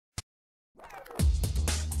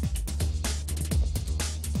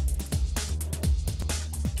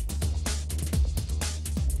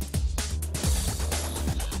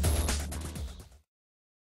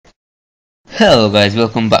Hello guys,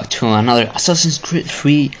 welcome back to another Assassin's Creed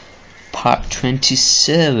 3 part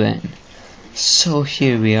 27. So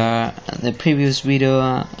here we are. The previous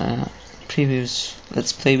video, previous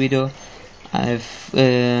let's play video, I've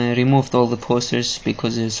removed all the posters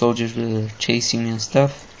because the soldiers were chasing me and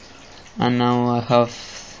stuff, and now I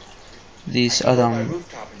have this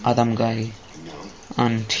Adam guy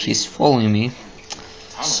and he's following me.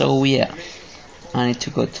 So yeah, I need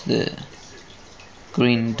to go to the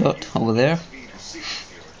green dot over there,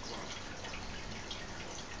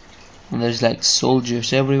 and there's like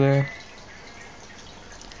soldiers everywhere.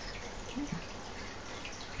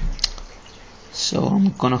 So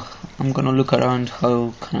I'm gonna look around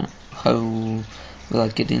how will I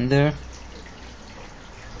get in there,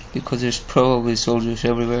 because there's probably soldiers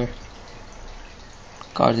everywhere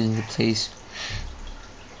guarding the place.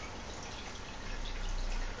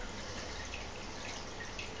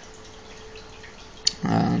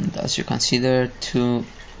 And as you can see, there are two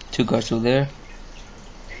guards over there.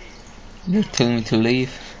 They're telling me to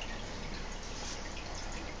leave,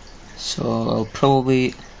 so I'll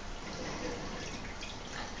probably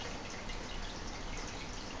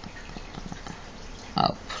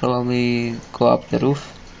go up the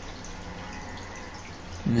roof.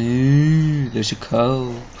 No, there's a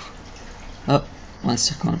cow. Oh, 1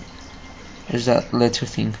 second. There's that letter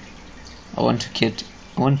thing. I want to get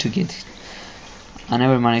it. I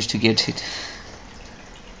never managed to get it.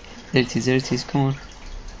 There it is, come on.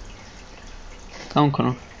 Come on,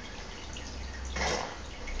 Connor.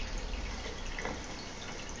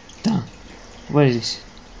 Damn. Where is this?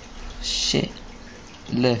 Shit.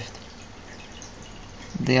 Left.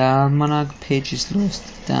 The almanac page is lost.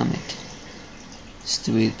 Damn it.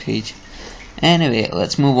 Stupid page. Anyway,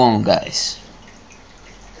 let's move on, guys.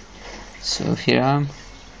 So here I am.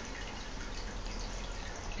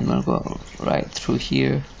 I'm gonna go right through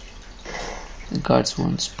here. The guards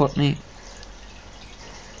won't spot me.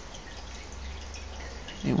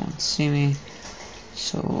 They won't see me.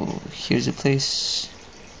 So here's the place.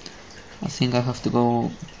 I think I have to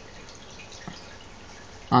go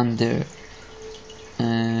under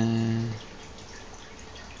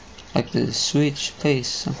like the switch place,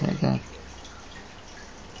 something like that.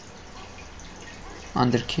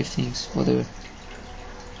 Under key things, whatever.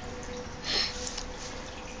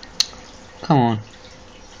 Come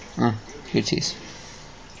on. Here it is.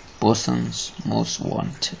 Boston's Most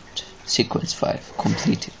Wanted. Sequence 5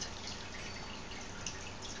 completed.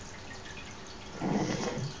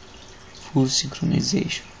 Full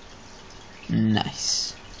synchronization.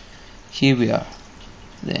 Nice. Here we are.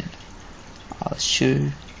 Then I'll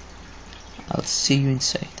see you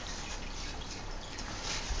inside.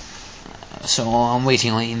 So I'm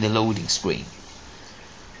waiting in the loading screen.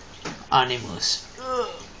 Animals.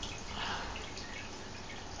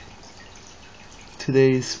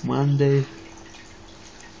 Today is Monday.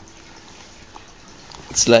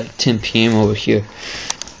 It's like 10 PM over here.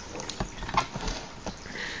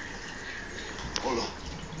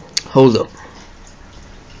 Hold up.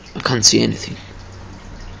 I can't see anything.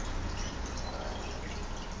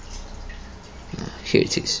 Here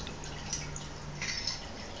it is.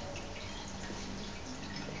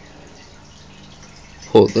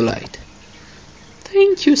 Hold the light.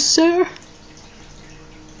 Thank you, sir.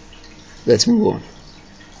 Let's move on.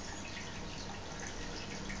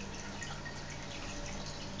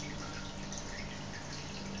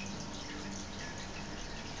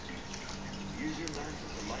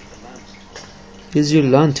 Use your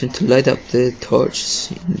lantern to light up the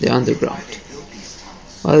torches in the underground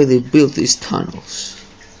while they build these tunnels.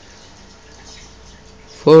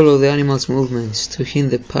 Follow the animals' movements to hit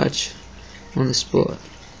the patch on the spot.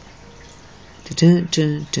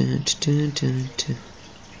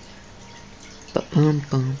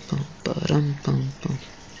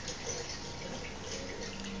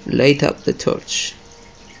 Light up the torch.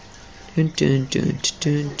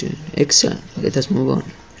 Excellent. Let us move on.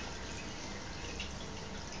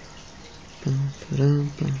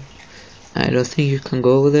 I don't think you can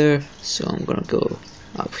go over there, so I'm gonna go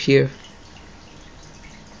up here.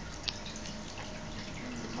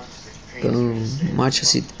 Boom. Much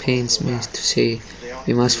as it pains me to say,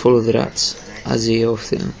 we must follow the rats, as they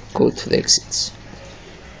often go to the exits.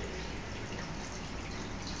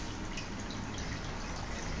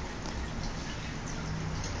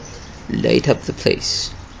 Light up the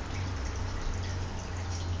place.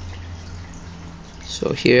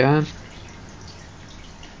 So here I am.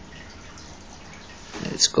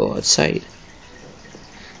 Let's go outside.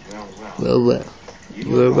 Well, you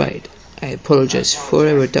were right. I apologize for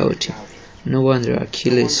ever doubting. No wonder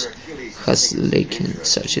Achilles has taken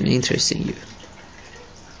such an interest in you.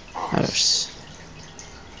 others.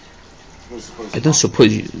 I don't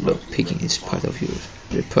suppose you love picking is part of your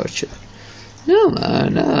repertoire. No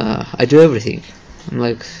man, I do everything. I'm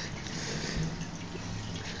like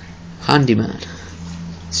handyman,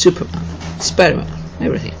 Superman, Spiderman,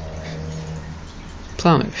 everything.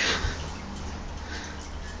 Plumber.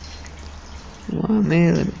 One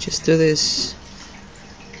minute, let me just do this.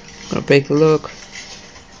 Gonna break the lock.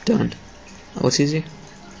 Done. That was easy.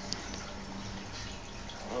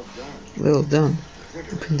 Well done.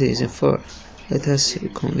 Open this and four. Let us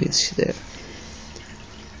convince you there.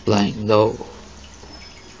 Lying low.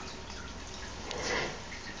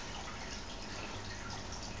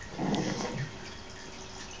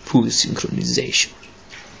 Full synchronization.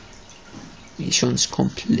 Missions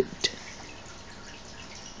complete.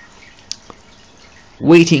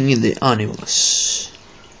 Waiting in the animus.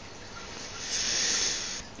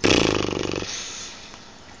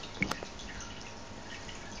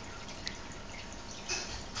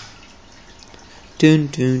 Dun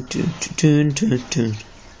dun dun dun dun dun.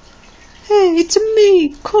 Hey, it's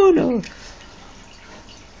me, Connor.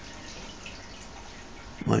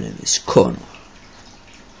 My name is Connor.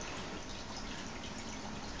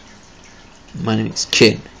 My name is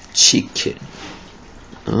Ken. Chicken.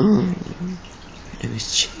 Oh, my name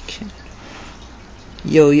is Chicken.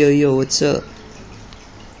 Yo, yo, yo, what's up?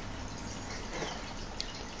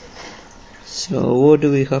 So, what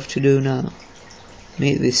do we have to do now?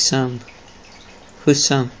 Meet this Sam. Who's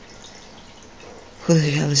Sam? Who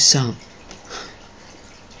the hell is Sam?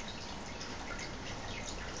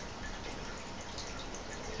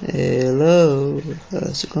 Hello,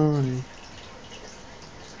 how's it going?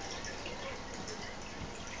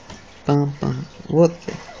 Bum bum. What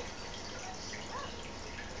the?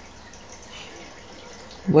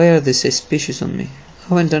 Why are they suspicious on me? I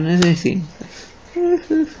haven't done anything.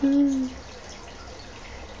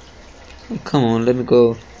 Oh, come on, let me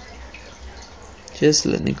go. Just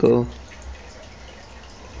let me go.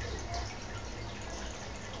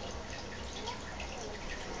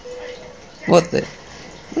 What the?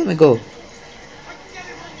 Let me go.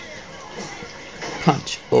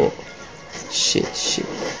 Punch. Oh. Shit, shit.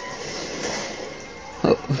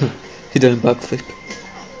 Oh, he done a backflip.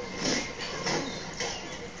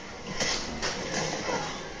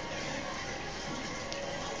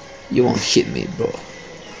 You won't hit me, bro.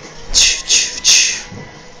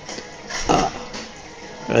 Ah.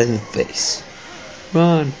 Right in the face.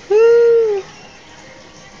 Run.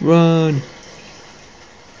 Run.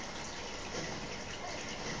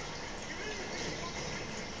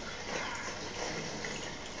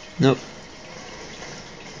 Nope.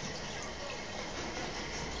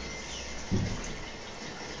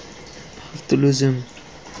 Have to lose him.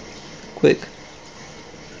 Quick.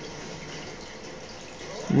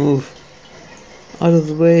 Move. Out of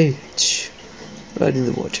the way. Right in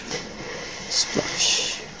the water. Splash.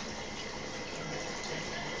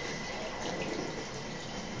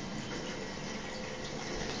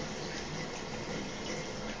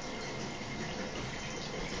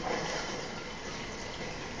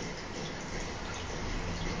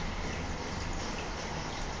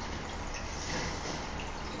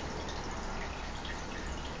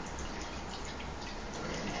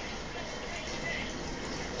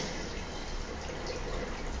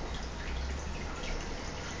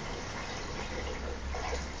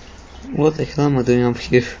 What the hell am I doing up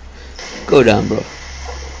here? Go down, bro.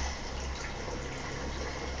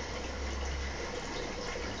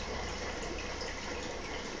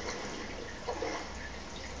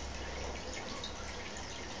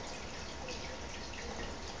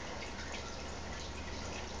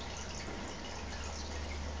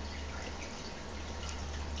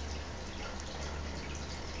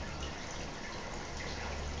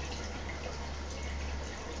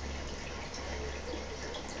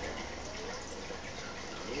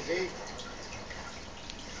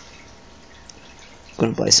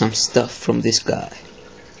 Gonna buy some stuff from this guy.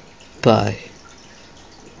 Buy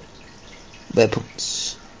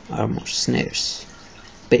weapons, armor, snares,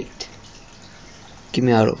 bait. Give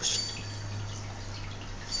me arrows.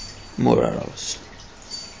 More arrows.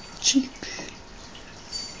 Cheek.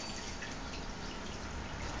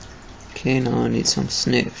 Okay, now I need some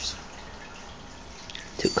snares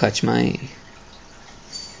to catch my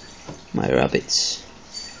rabbits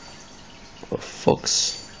or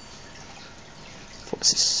foxes.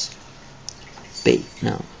 Bait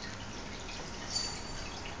now.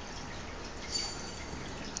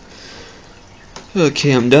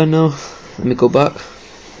 Okay, I'm done now. Let me go back.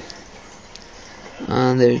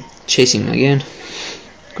 And they're chasing me again.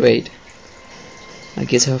 Great. I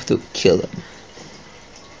guess I have to kill them.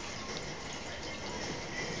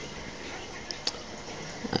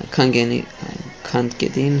 can't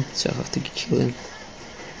get in, so I have to kill him,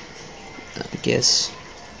 I guess.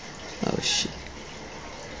 Oh shit.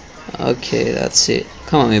 Okay, that's it.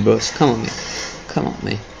 Come on me, bros. Come on me. Come on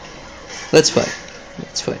me. Let's fight.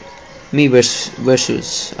 Let's fight. Me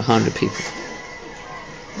versus 100 people.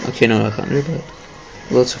 Okay, not 100, but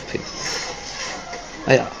lots of people.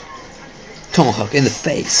 Oh, yeah. Tomahawk in the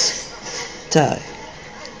face. Die.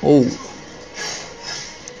 Oh.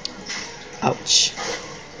 Ouch.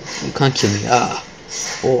 You can't kill me. Ah.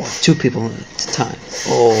 Oh, 2 people at a time.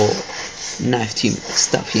 Oh. Knife team.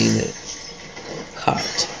 Stab you in the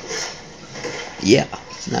heart. Yeah.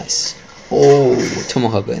 Nice. Oh.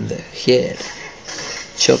 Tomahawk in the head.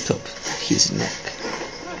 Chopped up his neck.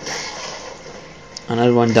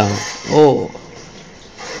 Another one down. Oh.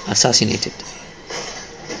 Assassinated.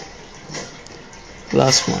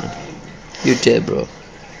 Last one. You're dead, bro.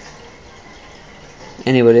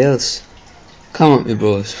 Anybody else? Come on me,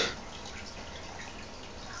 bros.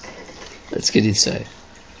 Let's get inside.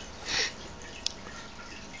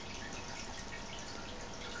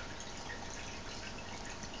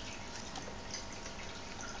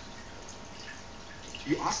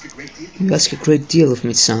 You ask a great deal of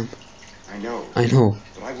me, Sam. I know.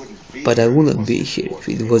 But I wouldn't be here if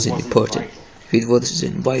it wasn't important. If it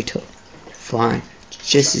wasn't vital. Fine.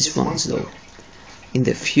 Just this once, though. In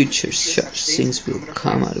the future, such things will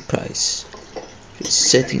come at a price.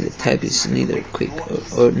 Setting the type is neither quick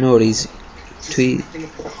or nor easy.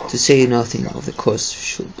 To say nothing of the cost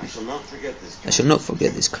should be. I shall not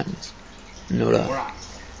forget this kindness. Nor I.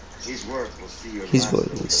 His word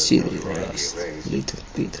will see the last little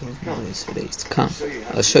bit of noise raised. Come,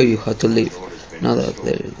 I'll show you how to live, now that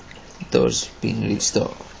the door's been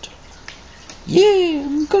restored. Yeah,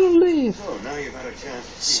 I'm gonna live.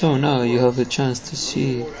 So now you have a chance to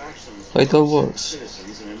see how it all works.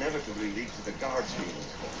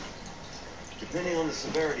 Depending on the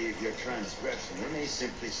severity of your transgression, they may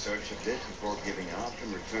simply search a bit before giving up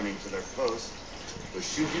and returning to their post. But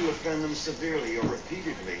should you offend them severely or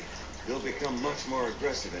repeatedly, they'll become much more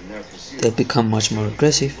aggressive in their pursuit.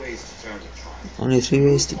 Only 3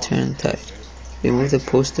 ways to turn the tide. Remove the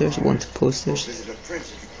posters, want the posters.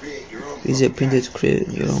 Visit a printer to create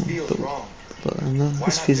your own. But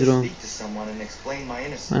this feels wrong.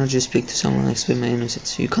 Why not just speak to someone and explain my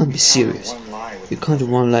innocence? You can't be serious. You can't do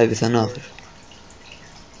one lie with another.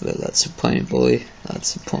 Well, that's the point, boy.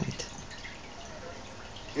 That's the point.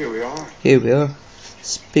 Here we are.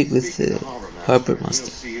 Speak with the Harbour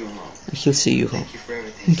Master, and he'll see you home.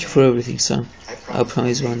 Thank you for everything, son. I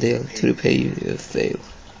promise one day to repay you if you fail.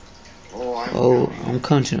 Oh, I'm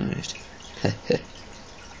counting on it.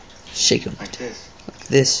 Shake on it. Like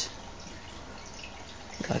this.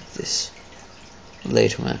 Like this.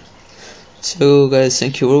 Later, man. So, guys,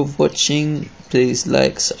 thank you for watching. Please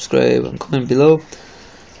like, subscribe, and comment below.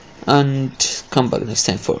 And come back next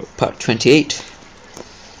time for part 28.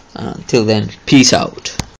 Until then, peace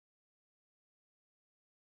out.